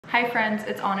Hi friends,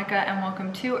 it's Annika and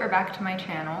welcome to or back to my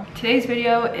channel. Today's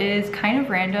video is kind of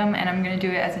random and I'm going to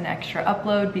do it as an extra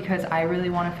upload because I really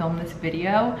want to film this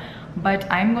video.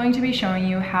 But I'm going to be showing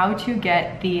you how to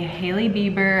get the Hailey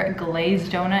Bieber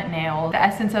glazed donut nails. The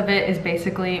essence of it is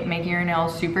basically making your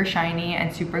nails super shiny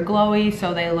and super glowy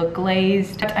so they look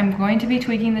glazed. But I'm going to be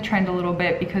tweaking the trend a little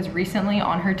bit because recently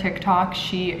on her TikTok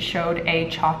she showed a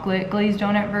chocolate glazed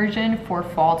donut version for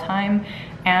fall time.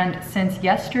 And since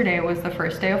yesterday was the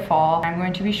first day of fall, I'm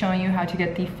going to be showing you how to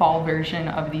get the fall version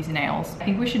of these nails. I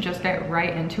think we should just get right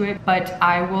into it, but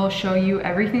I will show you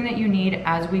everything that you need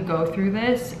as we go through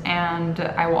this, and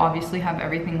I will obviously have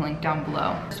everything linked down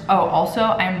below. Oh, also,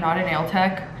 I'm not a nail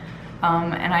tech,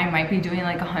 and I might be doing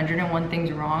like 101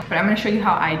 things wrong, but I'm gonna show you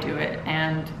how I do it,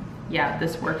 and yeah,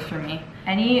 this works for me.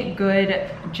 Any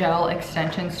good gel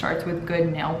extension starts with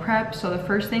good nail prep. So the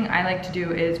first thing I like to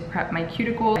do is prep my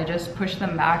cuticles. I just push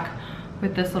them back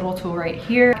with this little tool right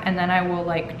here, and then I will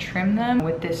like trim them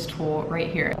with this tool right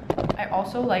here. I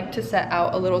also like to set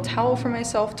out a little towel for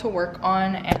myself to work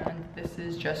on, and this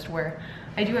is just where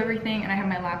I do everything, and I have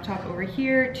my laptop over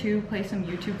here to play some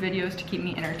YouTube videos to keep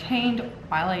me entertained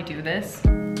while I do this.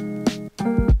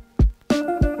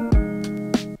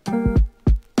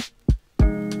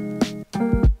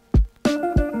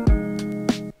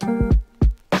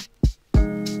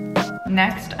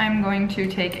 Next, I'm going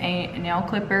to take a nail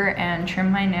clipper and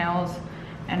trim my nails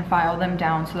and file them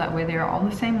down so that way they are all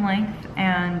the same length.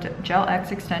 And Gel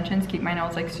X extensions keep my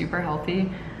nails like super healthy.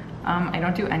 I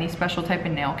don't do any special type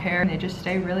of nail care. They just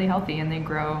stay really healthy and they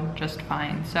grow just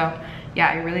fine. So yeah,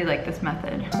 I really like this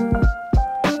method.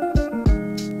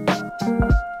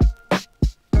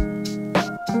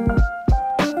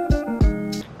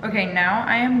 Okay, now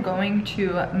I am going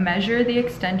to measure the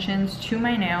extensions to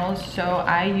my nails. So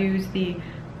I use the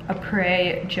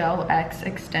Apres Gel X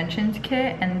extensions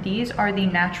kit, and these are the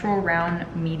natural round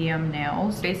medium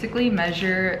nails. Basically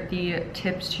measure the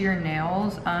tips to your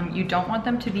nails. You don't want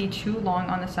them to be too long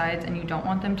on the sides and you don't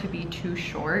want them to be too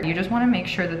short. You just want to make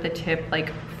sure that the tip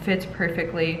like fits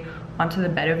perfectly onto the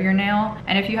bed of your nail.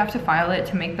 And if you have to file it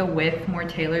to make the width more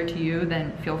tailored to you,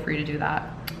 then feel free to do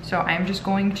that. So I'm just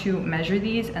going to measure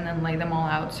these and then lay them all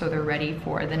out so they're ready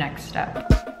for the next step.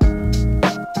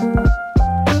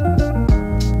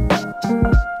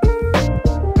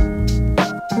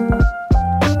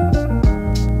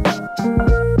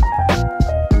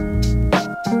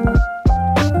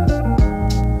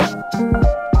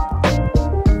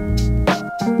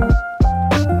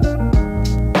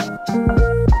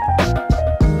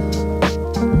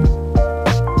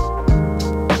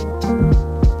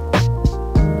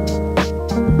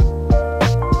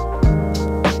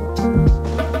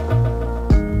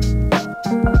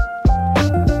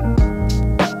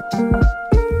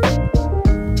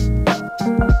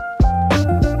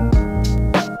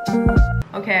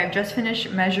 Okay, I've just finished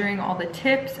measuring all the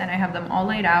tips and I have them all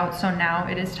laid out. So now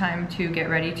it is time to get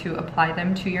ready to apply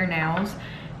them to your nails.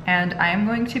 And I am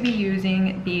going to be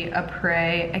using the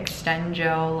Apres Extend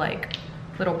Gel like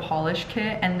little polish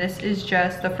kit. And this is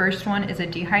just, the first one is a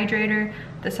dehydrator,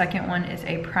 the second one is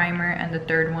a primer, and the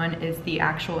third one is the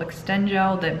actual extend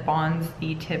gel that bonds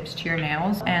the tips to your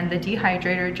nails. And the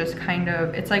dehydrator just kind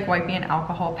of, it's like wiping an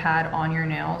alcohol pad on your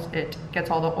nails. It gets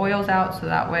all the oils out so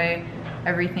that way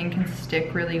everything can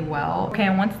stick really well. Okay,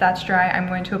 and once that's dry, I'm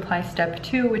going to apply step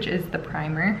 2, which is the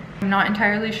primer. I'm not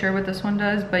entirely sure what this one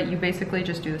does, but you basically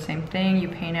just do the same thing. You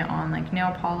paint it on like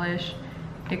nail polish,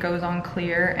 it goes on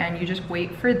clear, and you just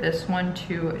wait for this one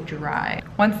to dry.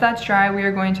 Once that's dry, we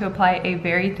are going to apply a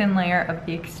very thin layer of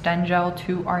the extend gel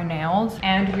to our nails,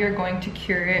 and we are going to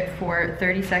cure it for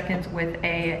 30 seconds with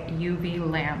a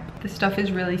UV lamp. This stuff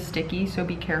is really sticky, so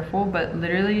be careful, but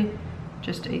literally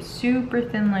just a super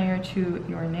thin layer to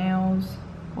your nails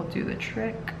will do the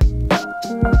trick.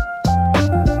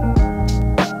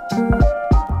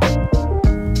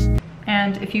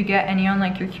 And if you get any on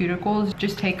like your cuticles,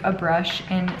 just take a brush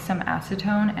and some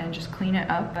acetone and just clean it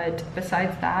up. But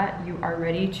besides that, you are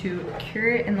ready to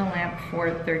cure it in the lamp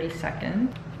for 30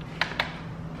 seconds.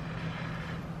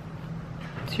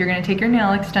 So you're gonna take your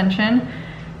nail extension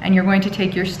and you're going to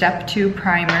take your step 2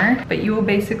 primer, but you will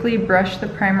basically brush the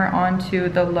primer onto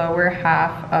the lower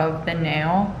half of the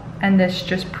nail, and this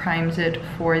just primes it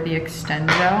for the extend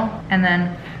gel, and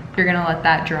then you're gonna let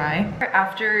that dry.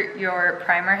 After your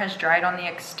primer has dried on the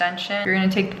extension, you're gonna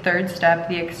take the third step,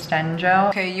 the extend gel.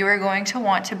 Okay, you are going to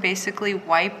want to basically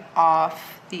wipe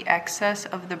off the excess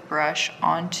of the brush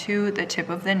onto the tip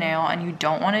of the nail, and you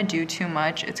don't wanna do too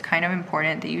much. It's kind of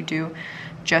important that you do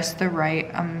just the right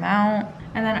amount.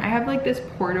 And then I have like this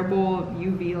portable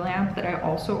UV lamp that I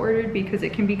also ordered because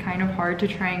it can be kind of hard to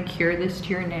try and cure this to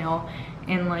your nail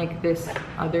in like this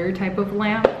other type of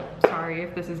lamp. Sorry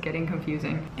if this is getting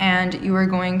confusing. And you are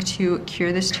going to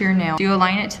cure this to your nail. You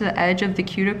align it to the edge of the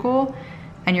cuticle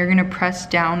and you're gonna press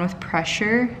down with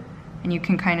pressure, and you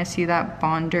can kind of see that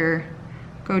bonder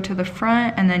go to the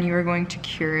front, and then you are going to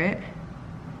cure it.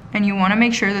 And you wanna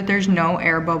make sure that there's no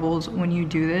air bubbles when you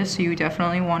do this, so you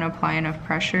definitely wanna apply enough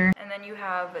pressure. And then you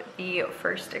have the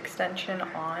first extension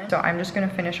on. So I'm just gonna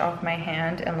finish off my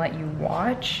hand and let you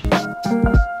watch.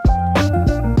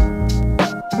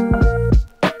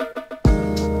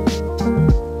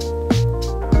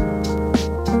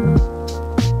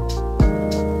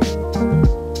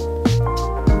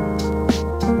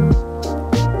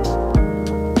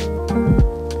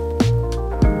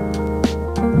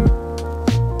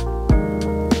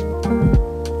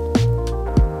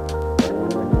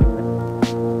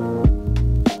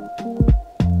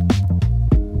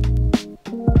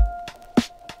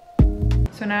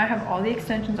 So now I have all the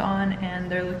extensions on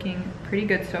and they're looking pretty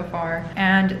good so far.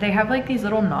 And they have like these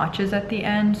little notches at the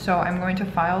end, so I'm going to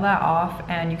file that off,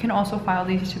 and you can also file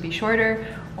these to be shorter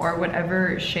or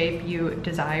whatever shape you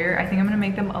desire. I think I'm gonna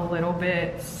make them a little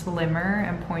bit slimmer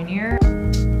and pointier.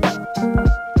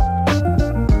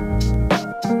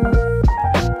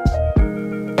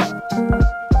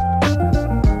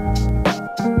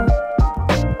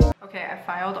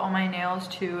 All my nails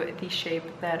to the shape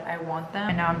that I want them,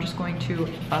 and now I'm just going to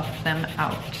buff them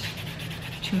out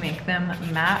to make them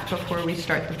matte before we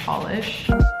start the polish.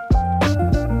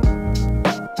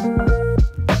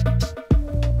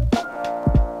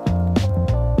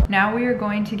 Now we are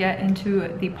going to get into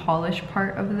the polish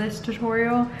part of this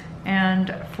tutorial,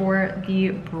 and for the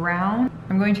brown,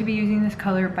 I'm going to be using this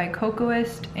color by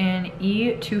Cocoist in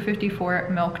E254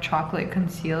 Milk Chocolate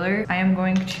Concealer. I am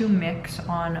going to mix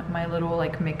on my little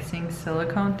like mixing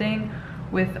silicone thing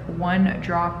with 1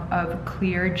 drop of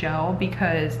clear gel,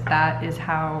 because that is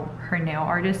how her nail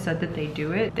artist said that they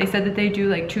do it. They said that they do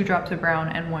like 2 drops of brown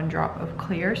and 1 drop of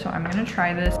clear, so I'm gonna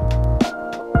try this.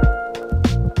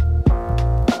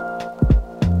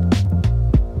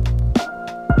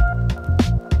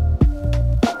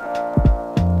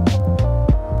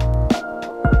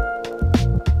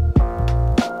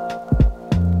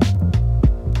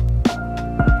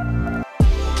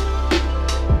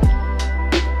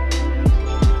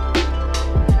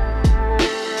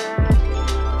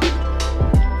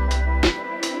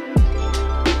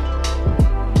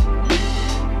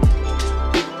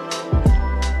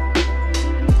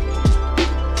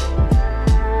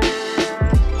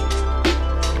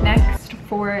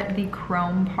 For the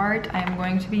chrome part, I'm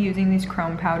going to be using these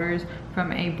chrome powders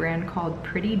from a brand called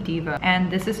Pretty Diva,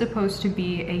 and this is supposed to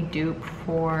be a dupe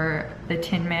for the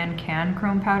Tin Man Can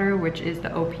chrome powder, which is the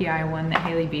OPI one that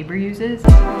Hailey Bieber uses.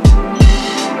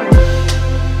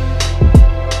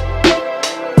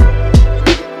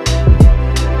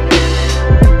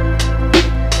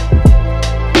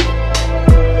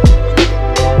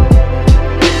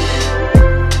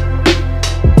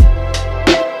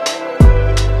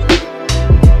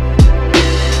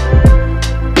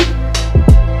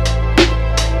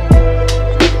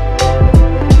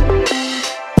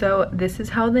 This is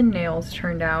how the nails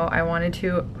turned out. I wanted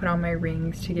to put on my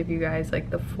rings to give you guys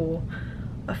like the full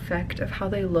effect of how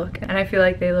they look, and I feel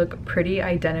like they look pretty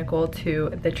identical to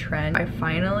the trend. I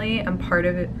finally am part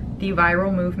of the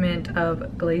viral movement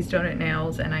of glazed donut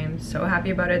nails, and I am so happy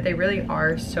about it. They really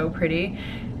are so pretty,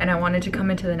 and I wanted to come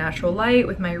into the natural light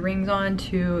with my rings on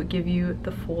to give you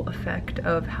the full effect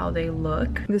of how they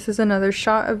look. This is another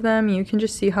shot of them. You can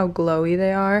just see how glowy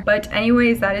they are. But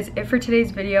anyways, that is it for today's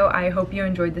video. I hope you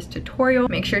enjoyed this tutorial.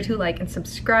 Make sure to like and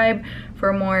subscribe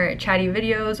for more chatty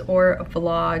videos or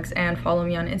vlogs, and follow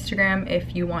me on Instagram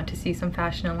if you want to see some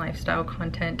fashion and lifestyle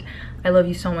content. I love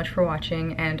you so much for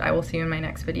watching, and I will see you in my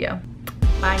next video.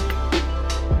 Bye.